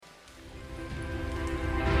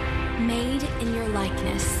Made in your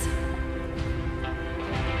likeness,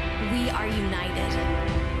 we are united.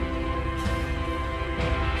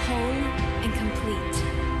 Whole and complete,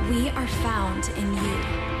 we are found in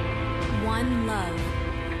you. One love,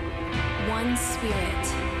 one spirit,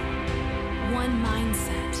 one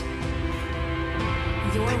mindset.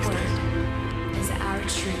 Your word is our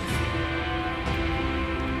truth.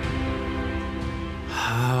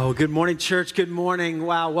 Oh, good morning, church. Good morning.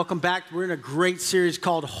 Wow, welcome back. We're in a great series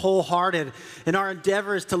called Wholehearted, and our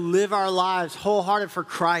endeavor is to live our lives wholehearted for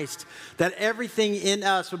Christ, that everything in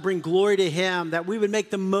us would bring glory to Him, that we would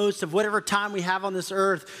make the most of whatever time we have on this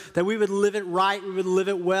earth, that we would live it right, we would live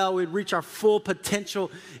it well, we would reach our full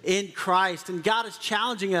potential in Christ. And God is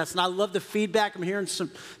challenging us, and I love the feedback. I'm hearing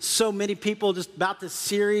so many people just about this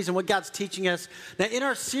series and what God's teaching us. Now, in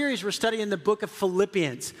our series, we're studying the book of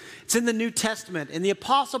Philippians. It's in the New Testament, and the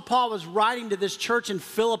Apostle Paul was writing to this church in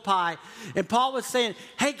Philippi, and Paul was saying,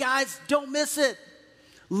 hey guys, don't miss it.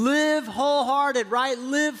 Live wholehearted, right?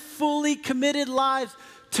 Live fully committed lives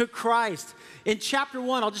to Christ. In chapter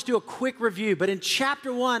 1, I'll just do a quick review, but in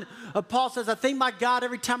chapter 1, Paul says, I thank my God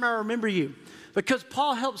every time I remember you. Because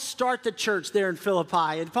Paul helped start the church there in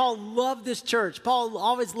Philippi, and Paul loved this church. Paul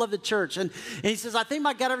always loved the church, and he says, I thank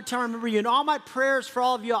my God every time I remember you. And all my prayers for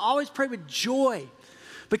all of you, I always pray with joy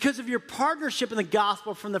because of your partnership in the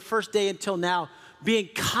gospel from the first day until now, being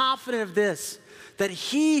confident of this, that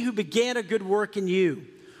he who began a good work in you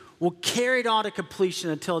will carry it on to completion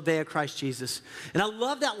until the day of Christ Jesus. And I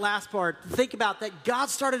love that last part. Think about that. God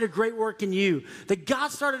started a great work in you. That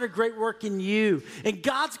God started a great work in you. And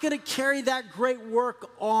God's going to carry that great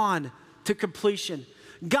work on to completion.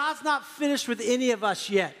 God's not finished with any of us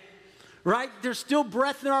yet. Right? There's still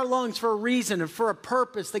breath in our lungs for a reason and for a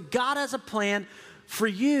purpose. That God has a plan for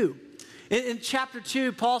you. In chapter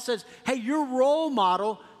 2, Paul says, hey, your role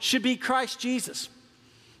model should be Christ Jesus.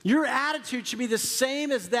 Your attitude should be the same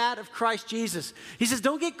as that of Christ Jesus. He says,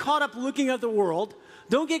 don't get caught up looking at the world.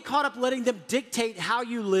 Don't get caught up letting them dictate how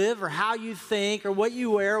you live or how you think or what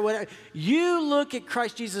you wear or whatever. You look at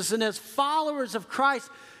Christ Jesus, and as followers of Christ,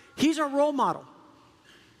 He's our role model.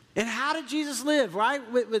 And how did Jesus live, right?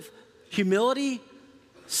 With humility,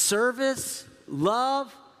 service,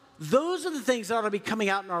 love. Those are the things that ought to be coming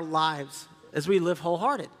out in our lives as we live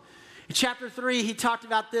wholehearted. In chapter 3, he talked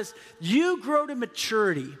about this. You grow to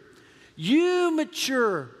maturity. You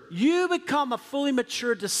mature. You become a fully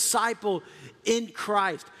mature disciple in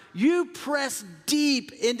Christ. You press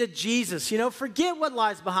deep into Jesus. Forget what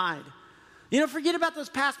lies behind. Forget about those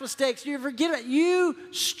past mistakes. You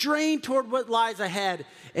strain toward what lies ahead,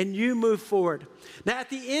 and you move forward. Now,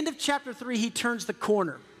 at the end of chapter 3, he turns the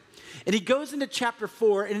corner. And he goes into chapter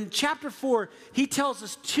 4, and in chapter 4, he tells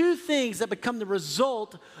us two things that become the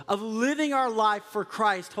result of living our life for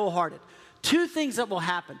Christ wholehearted. Two things that will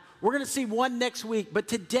happen. We're going to see one next week, but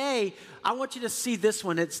today, I want you to see this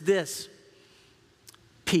one. It's this: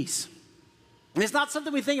 peace. And it's not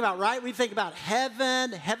something we think about, right? We think about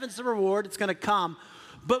heaven. Heaven's the reward. It's going to come.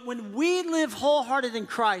 But when we live wholehearted in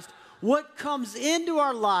Christ, what comes into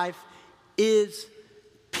our life is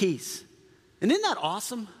peace. And isn't that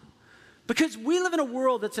awesome? Because we live in a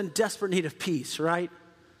world that's in desperate need of peace, right?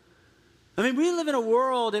 I mean, we live in a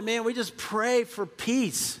world, and man, we just pray for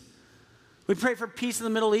peace. We pray for peace in the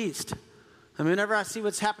Middle East. I mean, whenever I see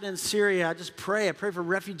what's happening in Syria, I just pray. I pray for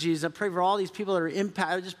refugees. I pray for all these people that are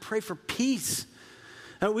impacted. I just pray for peace.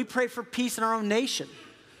 We pray for peace in our own nation.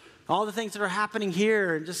 All the things that are happening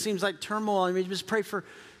here, it just seems like turmoil. I mean, we just pray for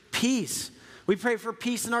peace. We pray for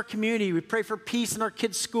peace in our community. We pray for peace in our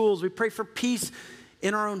kids' schools. We pray for peace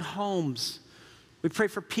in our own homes. We pray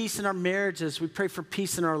for peace in our marriages. We pray for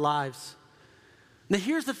peace in our lives. Now,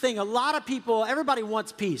 here's the thing. A lot of people, everybody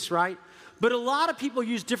wants peace, right? But a lot of people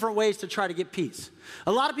use different ways to try to get peace.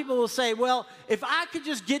 A lot of people will say, well, if I could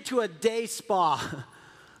just get to a day spa,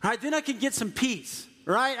 right, then I can get some peace,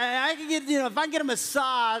 right? I can get, if I can get a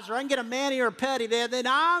massage or I can get a mani or a pedi, then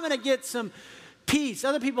I'm going to get some peace.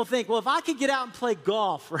 Other people think, well, if I could get out and play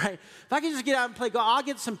golf, right? If I could just get out and play golf, I'll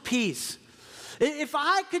get some peace. If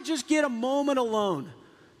I could just get a moment alone,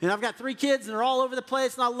 and I've got 3 kids and they're all over the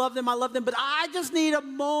place and I love them, but I just need a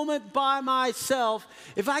moment by myself.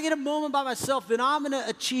 If I get a moment by myself, then I'm going to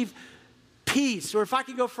achieve peace. Or if I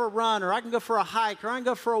can go for a run, or I can go for a hike, or I can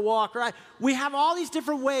go for a walk. We have all these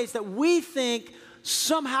different ways that we think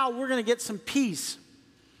somehow we're going to get some peace.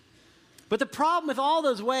 But the problem with all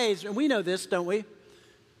those ways, and we know this, don't we?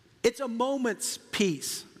 It's a moment's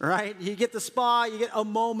peace, right? You get the spa, you get a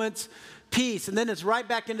moment's peace, and then it's right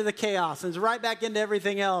back into the chaos, and it's right back into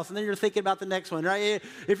everything else, and then you're thinking about the next one, right?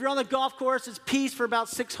 If you're on the golf course, it's peace for about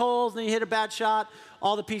 6 holes, and then you hit a bad shot,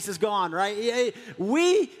 all the peace is gone, right?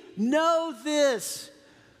 We know this,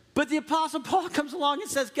 but the Apostle Paul comes along and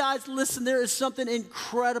says, guys, listen, there is something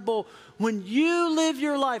incredible when you live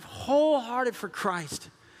your life wholehearted for Christ.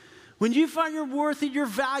 When you find your worth and your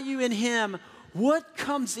value in Him, what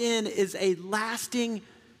comes in is a lasting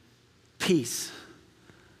peace.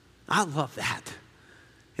 I love that.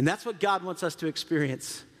 And that's what God wants us to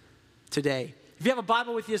experience today. If you have a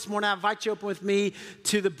Bible with you this morning, I invite you to open with me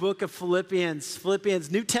to the book of Philippians. Philippians,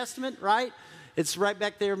 New Testament, right? It's right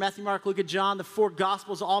back there, Matthew, Mark, Luke, and John. The 4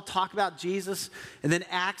 Gospels all talk about Jesus. And then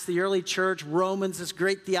Acts, the early church, Romans, this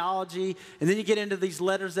great theology. And then you get into these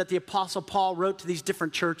letters that the Apostle Paul wrote to these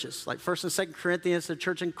different churches, like 1st and 2nd Corinthians, the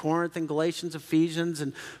church in Corinth, and Galatians, Ephesians,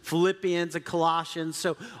 and Philippians, and Colossians.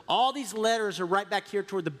 So all these letters are right back here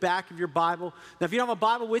toward the back of your Bible. Now, if you don't have a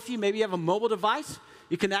Bible with you, maybe you have a mobile device.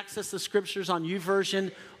 You can access the scriptures on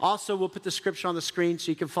YouVersion. Also, we'll put the scripture on the screen so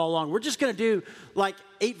you can follow along. We're just going to do like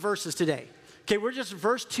 8 verses today. Okay, we're just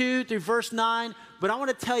verse 2 through verse 9, but I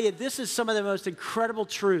want to tell you this is some of the most incredible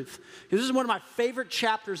truth. This is one of my favorite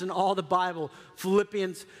chapters in all the Bible,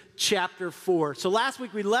 Philippians chapter 4. So last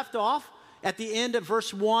week we left off at the end of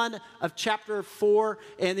verse 1 of chapter 4,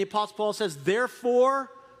 and the Apostle Paul says,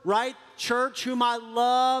 therefore, right, church, whom I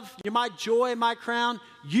love, you're my joy and my crown,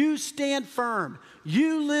 you stand firm,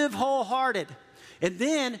 you live wholehearted. And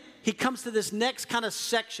then he comes to this next kind of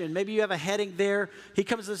section. Maybe you have a heading there. He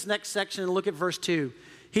comes to this next section and look at verse 2.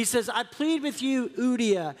 He says, I plead with you,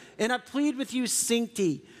 Euodia, and I plead with you,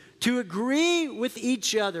 Syntyche, to agree with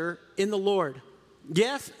each other in the Lord.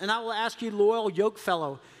 Yes, and I will ask you, loyal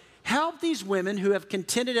yokefellow, help these women who have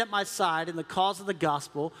contended at my side in the cause of the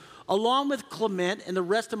gospel, along with Clement and the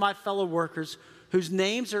rest of my fellow workers whose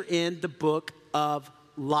names are in the book of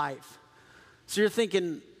life. So you're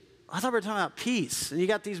thinking, I thought we were talking about peace, and you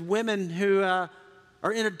got these women who are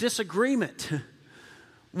in a disagreement.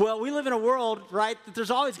 Well, we live in a world, right, that there's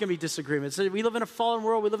always going to be disagreements. We live in a fallen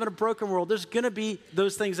world. We live in a broken world. There's going to be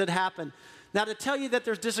those things that happen. Now, to tell you that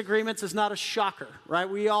there's disagreements is not a shocker, right?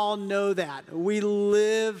 We all know that. We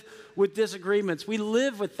live with disagreements. We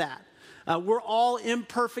live with that. We're all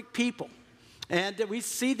imperfect people, and we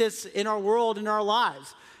see this in our world, in our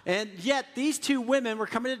lives. And yet, these 2 women were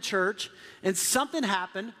coming to church, and something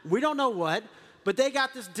happened. We don't know what, but they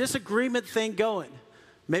got this disagreement thing going.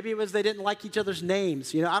 Maybe it was they didn't like each other's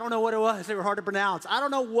names. You know, I don't know what it was. They were hard to pronounce. I don't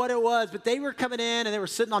know what it was, but they were coming in, and they were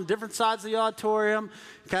sitting on different sides of the auditorium,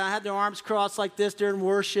 kind of had their arms crossed like this during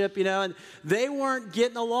worship, you know, and they weren't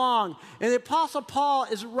getting along. And the Apostle Paul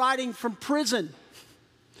is writing from prison.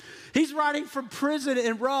 He's writing from prison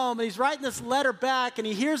in Rome, and he's writing this letter back, and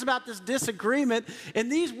he hears about this disagreement, and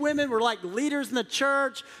these women were like leaders in the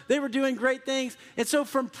church. They were doing great things. And so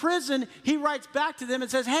from prison, he writes back to them and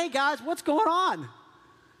says, hey, guys, what's going on?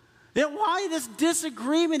 You know, why this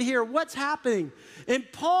disagreement here? What's happening? And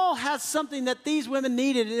Paul has something that these women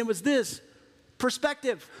needed, and it was this,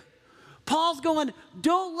 perspective. Paul's going,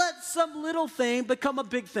 don't let some little thing become a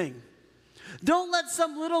big thing. Don't let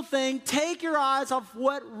some little thing take your eyes off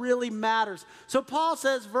what really matters. So Paul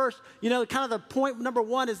says, kind of the point number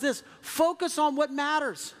 1 is this: focus on what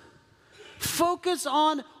matters. Focus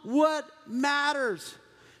on what matters.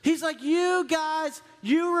 He's like, you guys,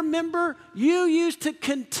 you remember, you used to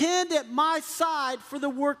contend at my side for the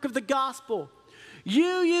work of the gospel.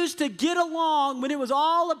 You used to get along when it was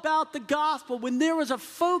all about the gospel, when there was a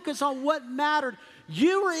focus on what mattered.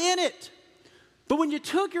 You were in it. But when you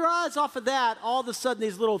took your eyes off of that, all of a sudden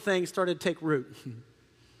these little things started to take root.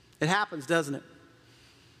 It happens, doesn't it?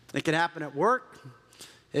 It can happen at work.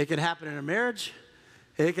 It can happen in a marriage.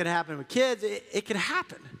 It can happen with kids. It can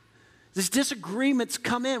happen. These disagreements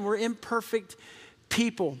come in. We're imperfect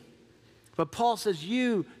people. But Paul says,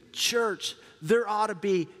 you, church, there ought to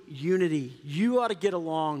be unity. You ought to get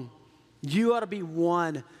along. You ought to be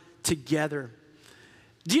one together.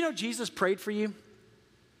 Do you know Jesus prayed for you?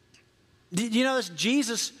 Did you know this?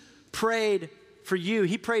 Jesus prayed for you.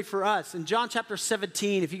 He prayed for us. In John chapter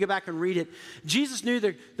 17, if you go back and read it, Jesus knew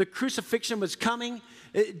the crucifixion was coming.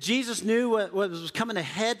 Jesus knew what was coming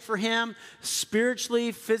ahead for him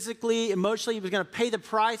spiritually, physically, emotionally. He was going to pay the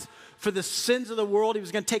price for the sins of the world. He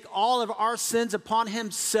was going to take all of our sins upon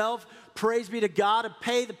himself. Praise be to God, to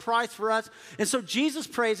pay the price for us. And so Jesus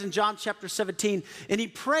prays in John chapter 17, and he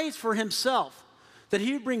prays for himself that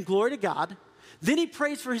he would bring glory to God. Then he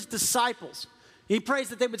prays for his disciples. He prays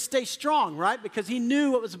that they would stay strong, right? Because he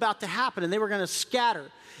knew what was about to happen and they were going to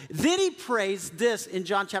scatter. Then he prays this in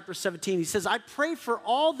John chapter 17. He says, I pray for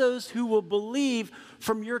all those who will believe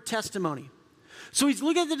from your testimony. So he's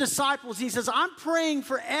looking at the disciples. He says, I'm praying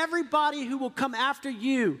for everybody who will come after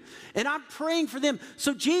you. And I'm praying for them.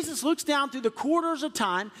 So Jesus looks down through the corridors of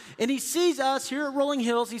time and he sees us here at Rolling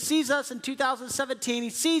Hills. He sees us in 2017. He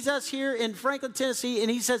sees us here in Franklin, Tennessee.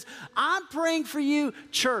 And he says, I'm praying for you,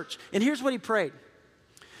 church. And here's what he prayed.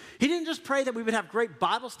 He didn't just pray that we would have great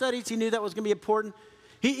Bible studies. He knew that was going to be important.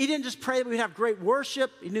 He didn't just pray that we would have great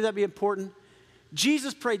worship. He knew that would be important.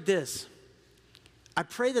 Jesus prayed this. I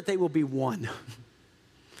pray that they will be one.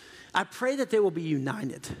 I pray that they will be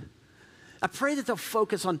united. I pray that they'll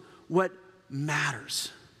focus on what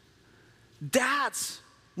matters. That's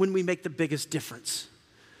when we make the biggest difference.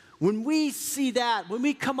 When we see that, when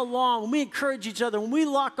we come along, when we encourage each other, when we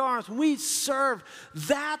lock arms, when we serve,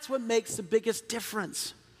 that's what makes the biggest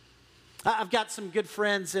difference. I've got some good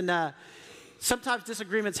friends, and sometimes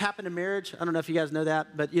disagreements happen in marriage. I don't know if you guys know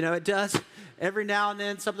that, but it does. Every now and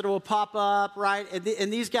then something will pop up, right?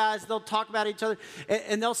 And these guys, they'll talk about each other,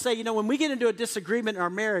 and they'll say, when we get into a disagreement in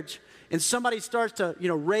our marriage, and somebody starts to,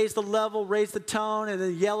 raise the level, raise the tone, and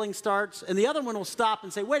then yelling starts, and the other one will stop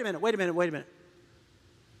and say, wait a minute.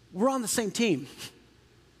 We're on the same team.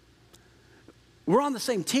 We're on the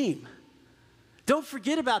same team. Don't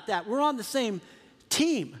forget about that. We're on the same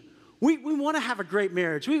team. We want to have a great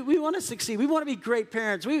marriage. We want to succeed. We want to be great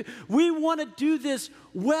parents. We want to do this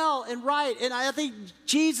well and right. And I think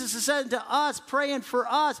Jesus is saying to us, praying for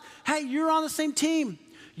us, hey, you're on the same team.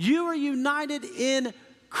 You are united in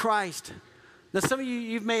Christ. Now, some of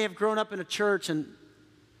you may have grown up in a church, and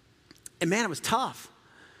man, it was tough.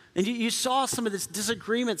 And you saw some of these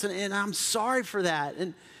disagreements, and I'm sorry for that.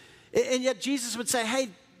 And yet Jesus would say, hey,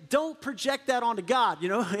 don't project that onto God,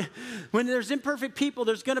 When there's imperfect people,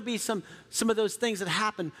 there's going to be some of those things that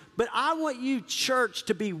happen. But I want you, church,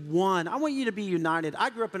 to be one. I want you to be united. I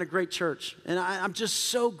grew up in a great church, and I'm just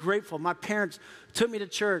so grateful. My parents took me to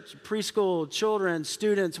church, preschool, children,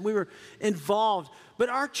 students, and we were involved. But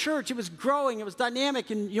our church, it was growing, it was dynamic.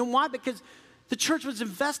 And you know why? Because the church was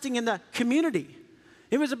investing in the community.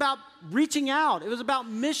 It was about reaching out. It was about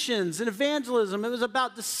missions and evangelism. It was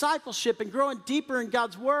about discipleship and growing deeper in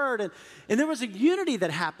God's word. And there was a unity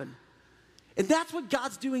that happened. And that's what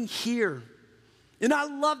God's doing here. And I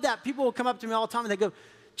love that. People will come up to me all the time and they go,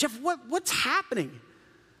 Jeff, what's happening?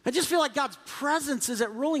 I just feel like God's presence is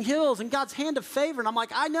at Rolling Hills and God's hand of favor. And I'm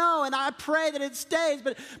like, I know, and I pray that it stays.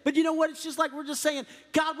 But you know what? It's just like we're just saying,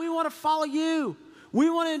 God, we want to follow you. We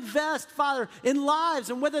want to invest, Father, in lives,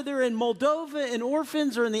 and whether they're in Moldova, in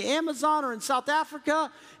orphans, or in the Amazon, or in South Africa.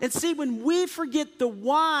 And see, when we forget the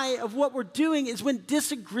why of what we're doing is when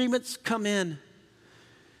disagreements come in.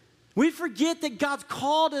 We forget that God's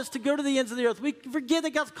called us to go to the ends of the earth. We forget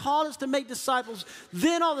that God's called us to make disciples.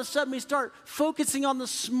 Then all of a sudden we start focusing on the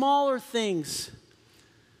smaller things.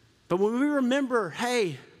 But when we remember,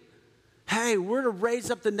 hey, we're to raise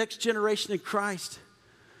up the next generation in Christ.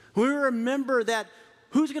 We remember that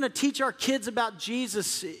who's going to teach our kids about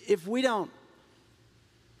Jesus if we don't?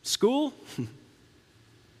 School?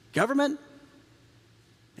 Government?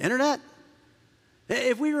 Internet?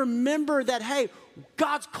 If we remember that, hey,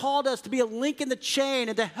 God's called us to be a link in the chain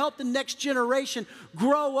and to help the next generation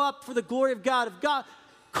grow up for the glory of God. If God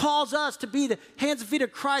calls us to be the hands and feet of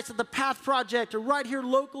Christ at the Path Project, or right here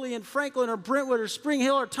locally in Franklin or Brentwood or Spring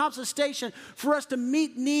Hill or Thompson Station, for us to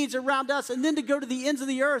meet needs around us and then to go to the ends of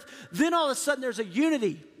the earth, then all of a sudden there's a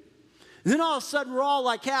unity. And then all of a sudden we're all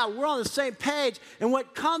like, yeah, we're on the same page. And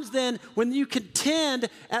what comes then when you contend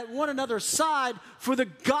at one another's side for the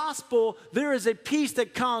gospel, there is a peace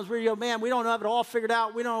that comes where you go, man, we don't have it all figured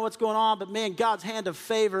out. We don't know what's going on, but man, God's hand of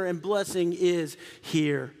favor and blessing is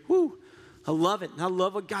here. Woo. I love it. And I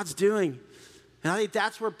love what God's doing. And I think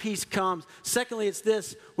that's where peace comes. Secondly, it's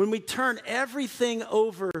this. When we turn everything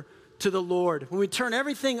over to the Lord. When we turn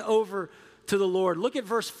everything over to the Lord. Look at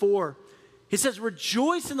verse 4. He says,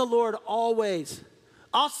 rejoice in the Lord always.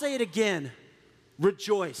 I'll say it again.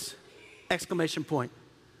 Rejoice. Exclamation point.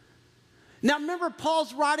 Now remember,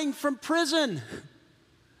 Paul's writing from prison.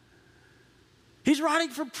 He's writing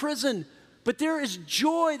from prison. But there is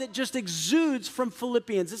joy that just exudes from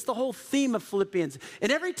Philippians. It's the whole theme of Philippians.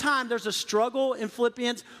 And every time there's a struggle in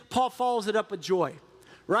Philippians, Paul follows it up with joy.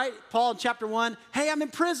 right? Paul in chapter 1, hey, I'm in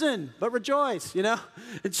prison, but rejoice, you know?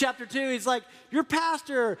 In chapter 2, he's like, your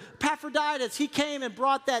pastor, Epaphroditus, he came and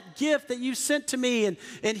brought that gift that you sent to me,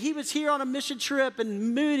 and he was here on a mission trip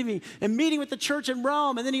and meeting with the church in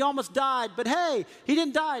Rome, and then he almost died, but hey, he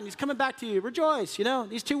didn't die, and he's coming back to you. Rejoice, you know?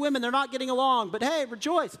 These two women, they're not getting along, but hey,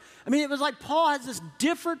 rejoice. I mean, it was like Paul has this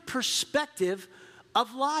different perspective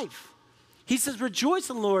of life. He says, rejoice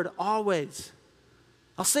in the Lord always.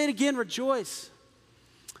 I'll say it again, rejoice.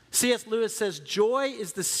 C.S. Lewis says, joy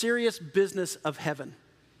is the serious business of heaven.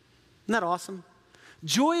 Isn't that awesome?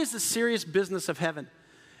 Joy is the serious business of heaven.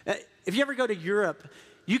 If you ever go to Europe,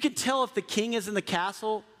 you can tell if the king is in the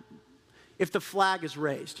castle if the flag is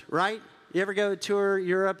raised, right? You ever go tour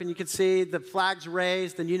Europe and you can see the flag's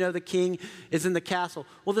raised and you know the king is in the castle.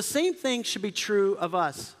 Well, the same thing should be true of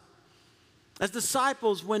us. As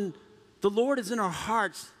disciples, when the Lord is in our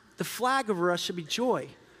hearts, the flag over us should be joy.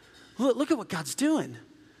 Look at what God's doing.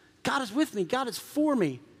 God is with me. God is for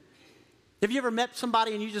me. Have you ever met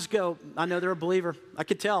somebody and you just go, I know they're a believer. I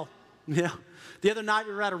could tell. You know? The other night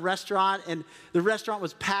we were at a restaurant and the restaurant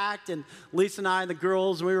was packed and Lisa and I and the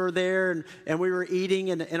girls, we were there and we were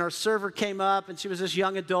eating and our server came up and she was this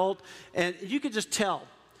young adult and you could just tell.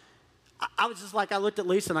 I was just like, I looked at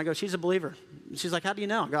Lisa and I go, she's a believer. And she's like, how do you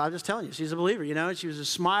know? I go, I'm just telling you, she's a believer, you know? And she was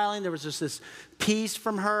just smiling. There was just this peace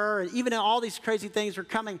from her. And even all these crazy things were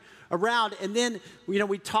coming around. And then, you know,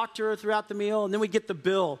 we talked to her throughout the meal and then we get the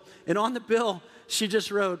bill. And on the bill, she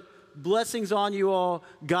just wrote, blessings on you all,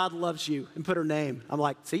 God loves you, and put her name. I'm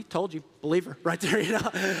like, see, told you, believer, right there, you know.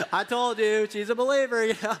 I told you, she's a believer,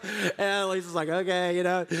 you know. And Lisa's like, okay, you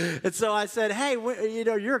know. And so I said, hey, you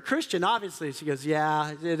know, you're a Christian, obviously. She goes,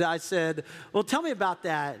 yeah. And I said, well, tell me about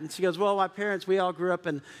that. And she goes, well, my parents, we all grew up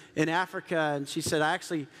in Africa. And she said,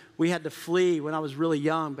 we had to flee when I was really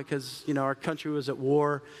young because, you know, our country was at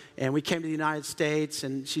war. And we came to the United States.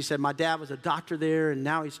 And she said, my dad was a doctor there, and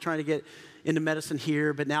now he's trying to get into medicine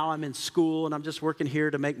here, but now I'm in school and I'm just working here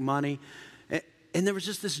to make money. And there was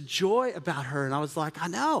just this joy about her. And I was like, I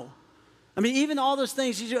know. I mean, even all those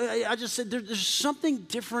things, I just said, there's something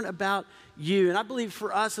different about you. And I believe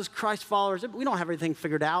for us as Christ followers, we don't have everything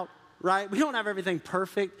figured out, right? We don't have everything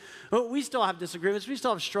perfect. We still have disagreements. We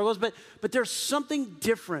still have struggles, but there's something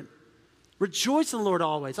different. Rejoice in the Lord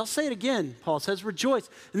always. I'll say it again. Paul says, rejoice.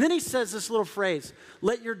 And then he says this little phrase,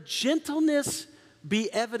 let your gentleness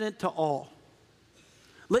be evident to all.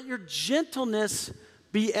 Let your gentleness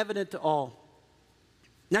be evident to all.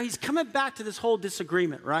 Now he's coming back to this whole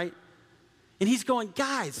disagreement, right? And he's going,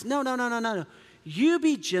 guys, no. You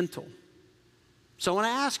be gentle. So I want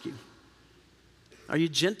to ask you, are you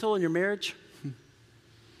gentle in your marriage?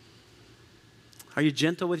 Are you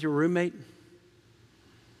gentle with your roommate?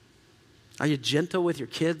 Are you gentle with your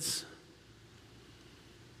kids?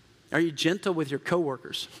 Are you gentle with your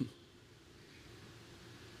coworkers?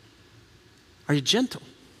 Are you gentle?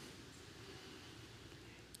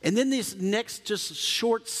 And then this next just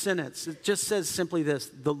short sentence, it just says simply this,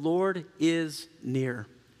 the Lord is near.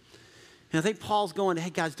 And I think Paul's going, hey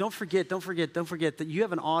guys, don't forget that you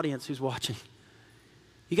have an audience who's watching.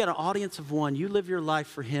 You got an audience of one. You live your life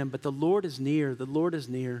for him, but the Lord is near. The Lord is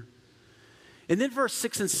near. And then verse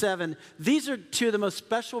 6 and 7, these are two of the most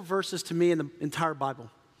special verses to me in the entire Bible.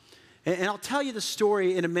 And I'll tell you the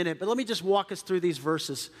story in a minute, but let me just walk us through these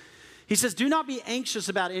verses. He says, do not be anxious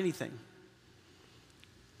about anything.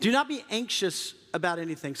 Do not be anxious about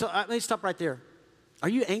anything. So let me stop right there. Are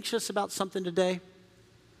you anxious about something today?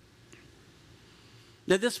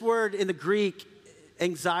 Now this word in the Greek,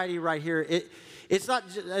 anxiety right here, it's not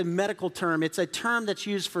a medical term. It's a term that's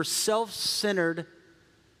used for self-centered,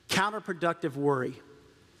 counterproductive worry.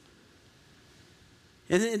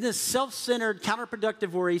 And in this self-centered, counterproductive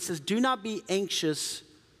worry, he says, do not be anxious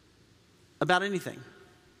about anything.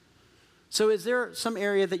 So is there some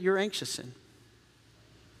area that you're anxious in?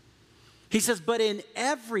 He says, but in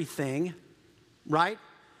everything, right?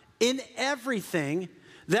 In everything,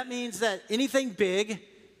 that means that anything big,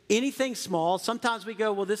 anything small, sometimes we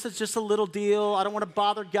go, well, this is just a little deal. I don't want to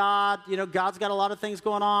bother God. You know, God's got a lot of things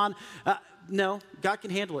going on. No, God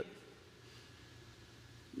can handle it.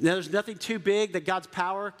 Now, there's nothing too big that God's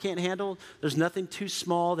power can't handle. There's nothing too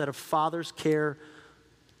small that a father's care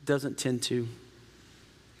doesn't tend to.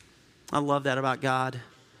 I love that about God.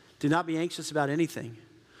 Do not be anxious about anything,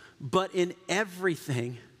 but in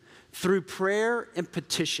everything, through prayer and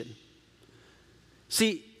petition.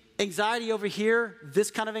 See, anxiety over here,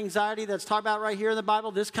 this kind of anxiety that's talked about right here in the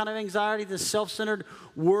Bible, this kind of anxiety, this self-centered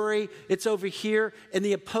worry, it's over here. And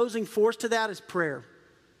the opposing force to that is prayer.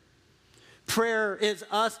 Prayer is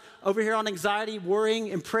us over here on anxiety,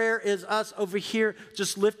 worrying, and prayer is us over here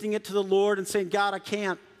just lifting it to the Lord and saying, God, I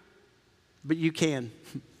can't, but you can.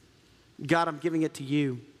 God, I'm giving it to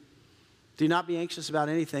you. Do not be anxious about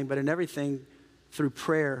anything, but in everything through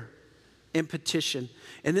prayer and petition.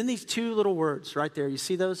 And then these two little words right there, you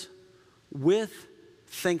see those? With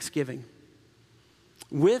thanksgiving.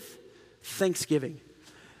 With thanksgiving.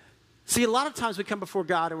 See, a lot of times we come before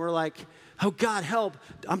God and we're like, oh, God, help.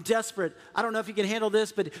 I'm desperate. I don't know if you can handle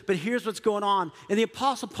this, but here's what's going on. And the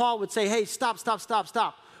Apostle Paul would say, hey, stop.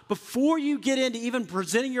 Before you get into even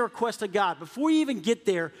presenting your request to God, before you even get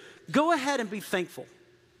there, go ahead and be thankful.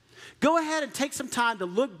 Go ahead and take some time to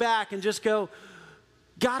look back and just go,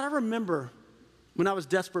 God, I remember when I was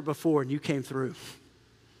desperate before and you came through.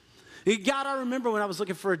 God, I remember when I was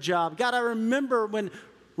looking for a job. God, I remember when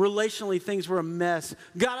relationally things were a mess.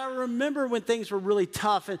 God, I remember when things were really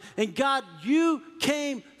tough. And God, you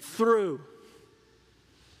came through.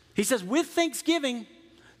 He says, with thanksgiving,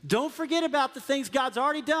 don't forget about the things God's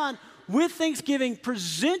already done. With thanksgiving,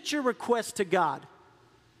 present your request to God.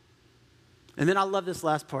 And then I love this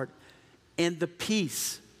last part. And the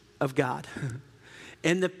peace of God.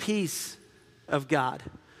 And the peace of God,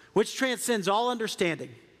 which transcends all understanding.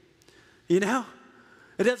 You know?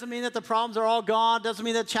 It doesn't mean that the problems are all gone. It doesn't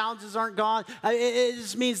mean that challenges aren't gone. It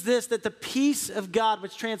just means this, that the peace of God,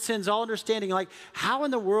 which transcends all understanding, like how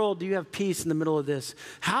in the world do you have peace in the middle of this?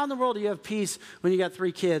 How in the world do you have peace when you got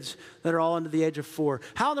 3 kids that are all under the age of 4?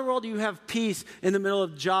 How in the world do you have peace in the middle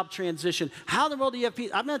of job transition? How in the world do you have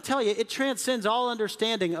peace? I'm going to tell you, it transcends all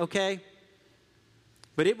understanding, okay?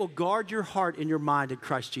 But it will guard your heart and your mind in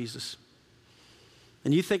Christ Jesus.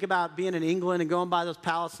 And you think about being in England and going by those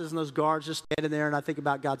palaces and those guards just standing there, and I think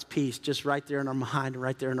about God's peace just right there in our mind,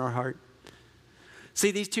 right there in our heart. See,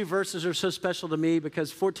 these 2 verses are so special to me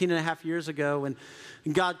because 14 and a half years ago when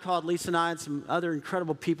God called Lisa and I and some other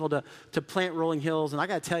incredible people to plant Rolling Hills, and I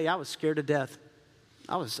got to tell you, I was scared to death.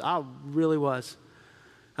 I really was.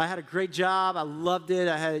 I had a great job. I loved it.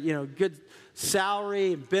 I had, good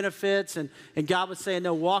salary and benefits, and God was saying,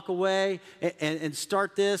 no, walk away and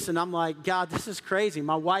start this. And I'm like, God, this is crazy.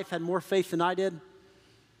 My wife had more faith than I did.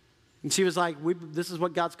 And she was like, this is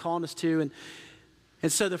what God's calling us to.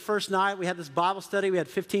 And so the first night we had this Bible study. We had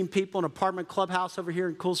 15 people in an apartment clubhouse over here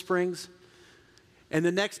in Cool Springs. And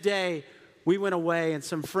the next day we went away, and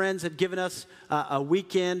some friends had given us a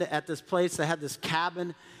weekend at this place. They had this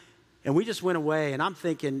cabin. And we just went away, and I'm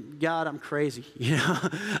thinking, God, I'm crazy.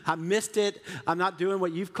 I missed it. I'm not doing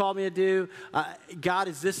what you've called me to do. God,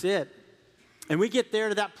 is this it? And we get there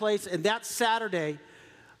to that place, and that Saturday,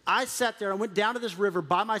 I sat there. I went down to this river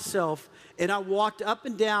by myself, and I walked up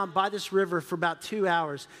and down by this river for about 2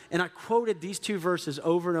 hours, and I quoted these 2 verses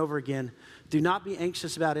over and over again. Do not be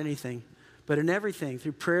anxious about anything, but in everything,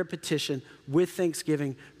 through prayer and petition, with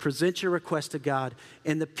thanksgiving, present your request to God,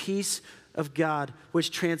 and the peace of God, which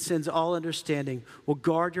transcends all understanding, will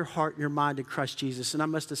guard your heart and your mind in Christ Jesus. And I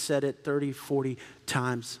must have said it 30, 40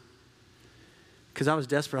 times because I was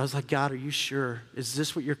desperate. I was like, God, are you sure? Is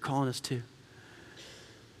this what you're calling us to?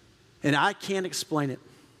 And I can't explain it.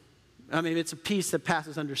 I mean, it's a peace that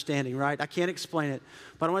passes understanding, right? I can't explain it.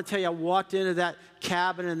 But I want to tell you, I walked into that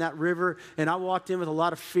cabin and that river, and I walked in with a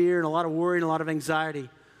lot of fear and a lot of worry and a lot of anxiety.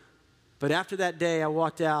 But after that day, I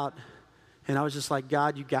walked out, and I was just like,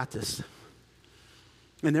 God, you got this.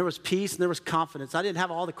 And there was peace and there was confidence. I didn't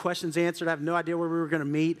have all the questions answered. I have no idea where we were going to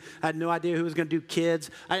meet. I had no idea who was going to do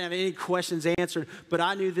kids. I didn't have any questions answered. But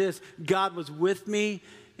I knew this. God was with me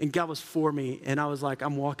and God was for me. And I was like,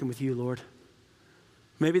 I'm walking with you, Lord.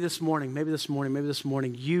 Maybe this morning,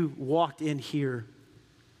 you walked in here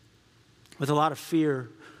with a lot of fear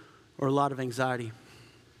or a lot of anxiety.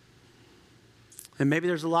 And maybe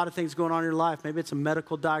there's a lot of things going on in your life. Maybe it's a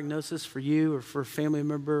medical diagnosis for you or for a family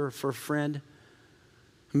member or for a friend.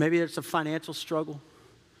 Maybe it's a financial struggle.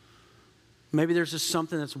 Maybe there's just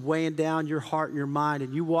something that's weighing down your heart and your mind,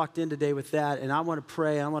 and you walked in today with that, and I want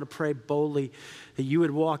to pray boldly that you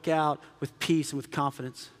would walk out with peace and with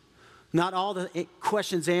confidence. Not all the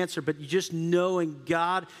questions answered, but you just knowing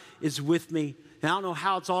God is with me. And I don't know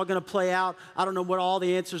how it's all going to play out. I don't know what all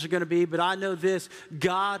the answers are going to be, but I know this.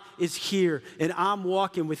 God is here, and I'm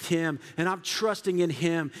walking with him, and I'm trusting in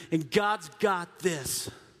him, and God's got this.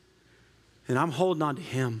 And I'm holding on to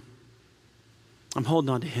him. I'm holding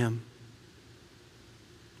on to him.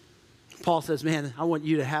 Paul says, man, I want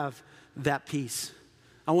you to have that peace.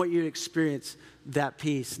 I want you to experience that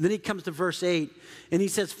peace. And then he comes to verse 8, and he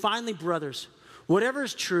says, finally, brothers, whatever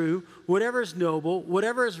is true, whatever is noble,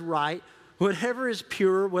 whatever is right, whatever is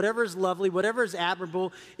pure, whatever is lovely, whatever is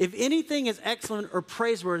admirable, if anything is excellent or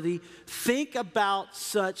praiseworthy, think about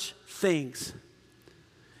such things.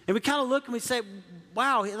 And we kind of look and we say,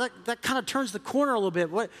 wow, that kind of turns the corner a little bit.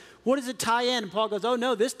 What does it tie in? And Paul goes, oh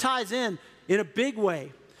no, this ties in a big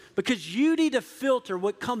way. Because you need to filter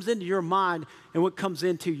what comes into your mind and what comes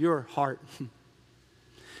into your heart.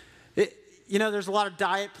 There's a lot of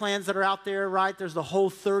diet plans that are out there, right? There's the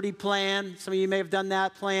Whole30 plan. Some of you may have done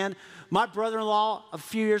that plan. My brother-in-law a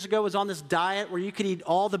few years ago was on this diet where you could eat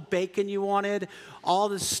all the bacon you wanted, all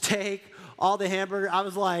the steak, all the hamburger. I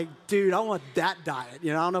was like, dude, I want that diet. I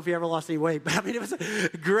don't know if you ever lost any weight, but it was a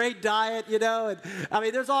great diet,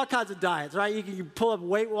 And there's all kinds of diets, right? You can pull up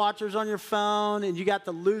Weight Watchers on your phone, and you got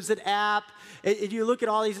the Lose It app. And you look at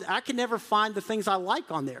all these, I can never find the things I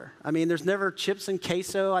like on there. There's never chips and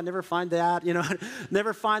queso. I never find that,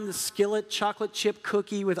 Never find the Skillet chocolate chip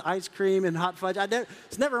cookie with ice cream and hot fudge.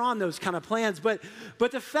 It's never on those kind of plans. But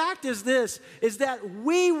the fact is this, is that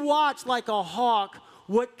we watch like a hawk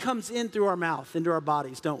what comes in through our mouth, into our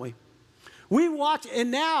bodies, don't we? We watch,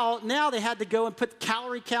 and now they had to go and put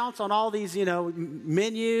calorie counts on all these,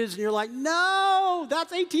 menus, and you're like, no,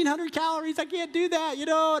 that's 1,800 calories. I can't do that,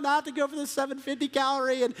 and I have to go for the 750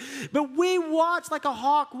 calorie. But we watch like a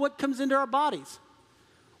hawk what comes into our bodies.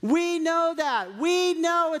 We know that. We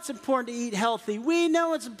know it's important to eat healthy. We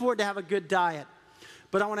know it's important to have a good diet.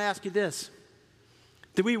 But I want to ask you this.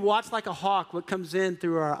 Do we watch like a hawk what comes in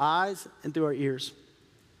through our eyes and through our ears?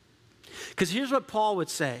 Because here's what Paul would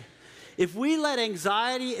say. If we let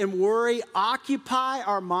anxiety and worry occupy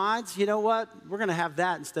our minds, you know what? We're going to have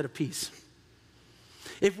that instead of peace.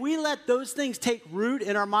 If we let those things take root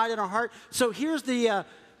in our mind and our heart. So here's the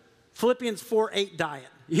Philippians 4:8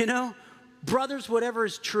 diet. Brothers, whatever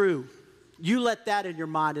is true, you let that in your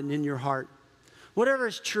mind and in your heart. Whatever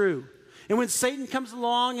is true. And when Satan comes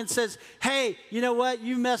along and says, hey, you know what?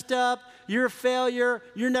 You messed up. You're a failure.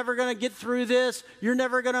 You're never going to get through this. You're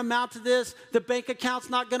never going to amount to this. The bank account's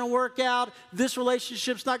not going to work out. This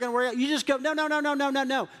relationship's not going to work out. You just go,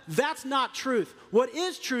 no. That's not truth. What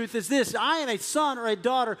is truth is this. I am a son or a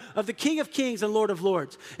daughter of the King of Kings and Lord of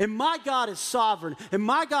Lords. And my God is sovereign. And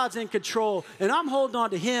my God's in control. And I'm holding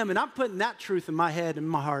on to him. And I'm putting that truth in my head and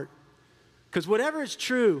my heart. Because whatever is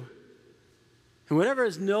true and whatever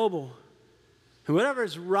is noble and whatever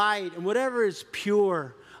is right and whatever is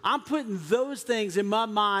pure, I'm putting those things in my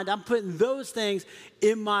mind. I'm putting those things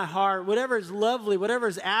in my heart. Whatever is lovely, whatever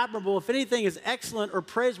is admirable, if anything is excellent or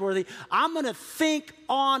praiseworthy, I'm going to think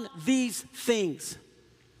on these things.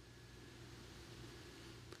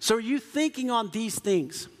 So are you thinking on these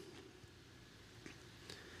things?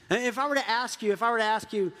 And if I were to ask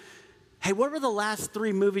you, hey, what were the last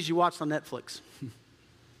 3 movies you watched on Netflix?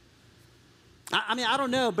 I don't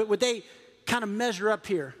know, but would they kind of measure up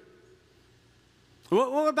here?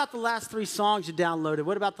 What about the last 3 songs you downloaded?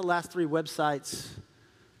 What about the last 3 websites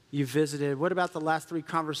you visited? What about the last 3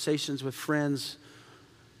 conversations with friends?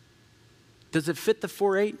 Does it fit the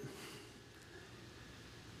 4:8?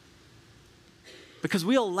 Because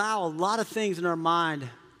we allow a lot of things in our mind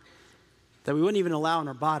that we wouldn't even allow in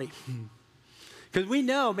our body. Because we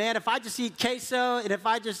know, man, if I just eat queso and if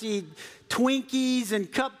I just eat Twinkies and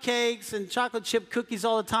cupcakes and chocolate chip cookies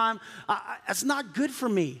all the time, that's not good for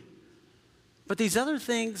me. But these other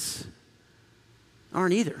things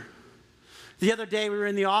aren't either. The other day we were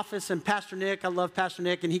in the office and Pastor Nick, I love Pastor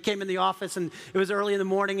Nick, and he came in the office and it was early in the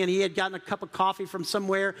morning and he had gotten a cup of coffee from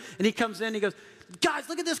somewhere and he comes in and he goes, guys,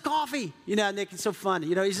 look at this coffee. Nick, it's so fun.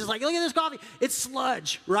 He's just like, look at this coffee. It's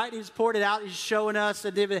sludge, right? He's poured it out. He's showing us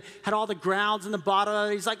that it had all the grounds in the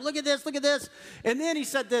bottom. He's like, look at this, look at this. And then he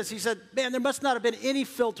said this. He said, man, there must not have been any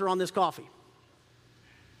filter on this coffee.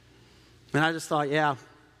 And I just thought, yeah,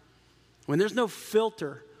 when there's no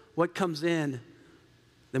filter, what comes in,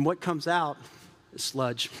 then what comes out is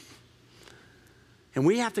sludge. And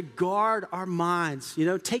we have to guard our minds,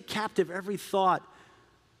 take captive every thought.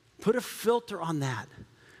 Put a filter on that.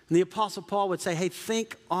 And the Apostle Paul would say, hey,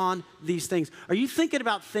 think on these things. Are you thinking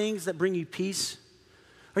about things that bring you peace?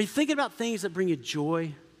 Are you thinking about things that bring you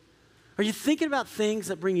joy? Are you thinking about things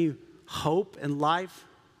that bring you hope and life?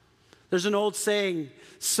 There's an old saying,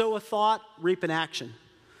 sow a thought, reap an action.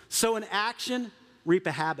 Sow an action, reap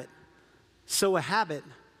a habit. Sow a habit,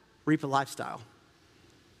 reap a lifestyle.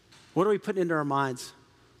 What are we putting into our minds?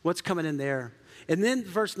 What's coming in there? And then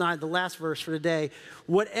verse 9, the last verse for today.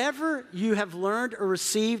 Whatever you have learned or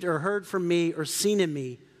received or heard from me or seen in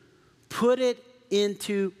me, put it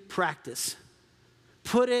into practice.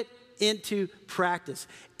 Put it into practice.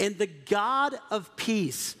 And the God of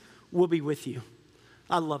peace will be with you.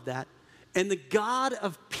 I love that. And the God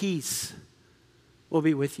of peace will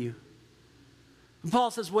be with you. And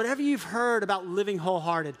Paul says, whatever you've heard about living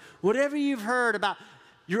wholehearted, whatever you've heard about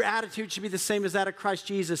your attitude should be the same as that of Christ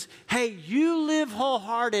Jesus. Hey, you live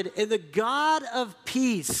wholehearted, and the God of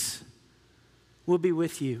peace will be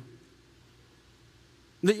with you.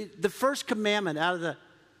 The first commandment out of the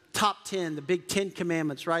top 10, the big 10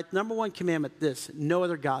 commandments, right? Number one commandment, this: no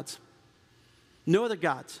other gods. No other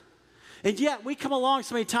gods. And yet we come along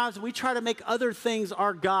so many times and we try to make other things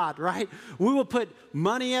our God, right? We will put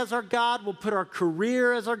money as our God. We'll put our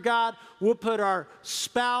career as our God. We'll put our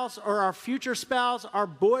spouse or our future spouse, our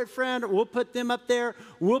boyfriend, we'll put them up there.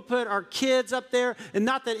 We'll put our kids up there. And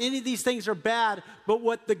not that any of these things are bad, but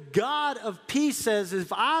what the God of peace says is,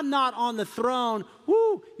 if I'm not on the throne,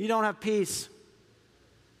 you don't have peace.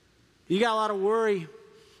 You got a lot of worry.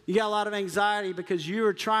 You got a lot of anxiety because you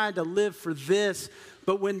are trying to live for this.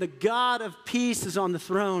 But when the God of peace is on the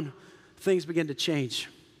throne, things begin to change.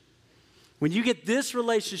 When you get this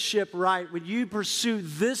relationship right, when you pursue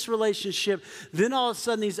this relationship, then all of a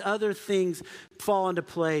sudden these other things fall into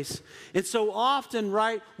place. And so often,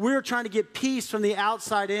 right, we're trying to get peace from the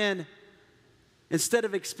outside in instead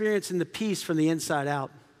of experiencing the peace from the inside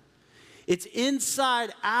out. It's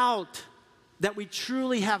inside out that we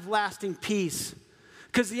truly have lasting peace.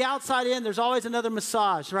 Because the outside in, there's always another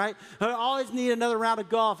massage, right? I always need another round of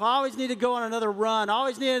golf. I always need to go on another run. I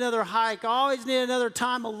always need another hike. I always need another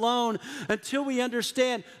time alone until we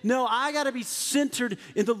understand, no, I got to be centered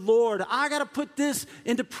in the Lord. I got to put this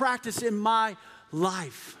into practice in my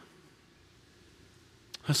life.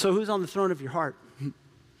 So who's on the throne of your heart?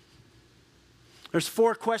 There's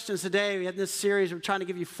 4 questions today. We had this series. We're trying to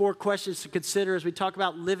give you 4 questions to consider as we talk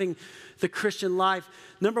about living the Christian life.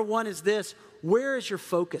 Number 1 is this: where is your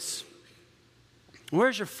focus?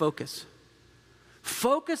 Where's your focus?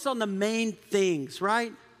 Focus on the main things,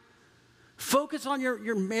 right? Focus on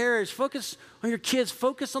your marriage. Focus on your kids.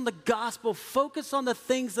 Focus on the gospel. Focus on the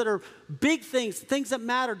things that are big things, things that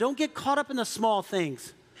matter. Don't get caught up in the small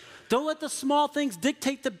things. Don't let the small things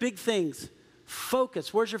dictate the big things.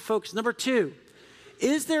 Focus. Where's your focus? Number 2,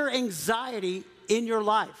 is there anxiety in your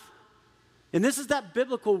life? And this is that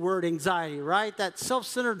biblical word, anxiety, right? That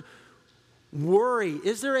self-centered worry.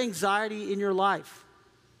 Is there anxiety in your life?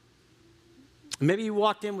 Maybe you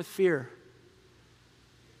walked in with fear.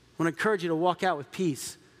 I want to encourage you to walk out with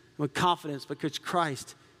peace and with confidence because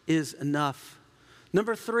Christ is enough.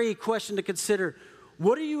 Number 3, question to consider: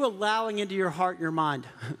 what are you allowing into your heart and your mind?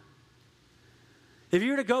 If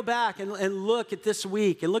you were to go back and look at this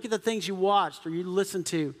week and look at the things you watched or you listened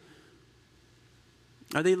to,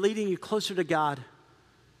 are they leading you closer to God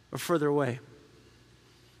or further away?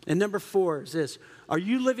 And number 4 is this: are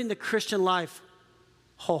you living the Christian life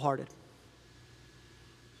wholehearted?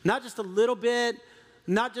 Not just a little bit,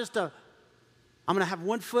 not just I'm going to have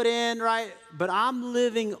one foot in, right? But I'm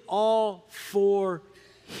living all for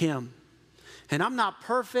Him. And I'm not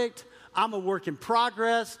perfect. I'm a work in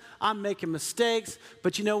progress. I'm making mistakes.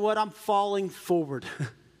 But you know what? I'm falling forward.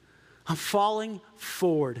 I'm falling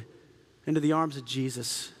forward into the arms of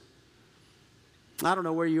Jesus. I don't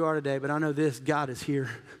know where you are today, but I know this: God is here.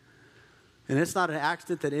 And it's not an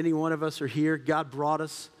accident that any one of us are here. God brought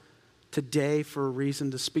us today for a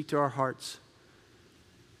reason, to speak to our hearts.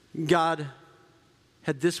 God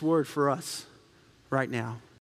had this word for us right now.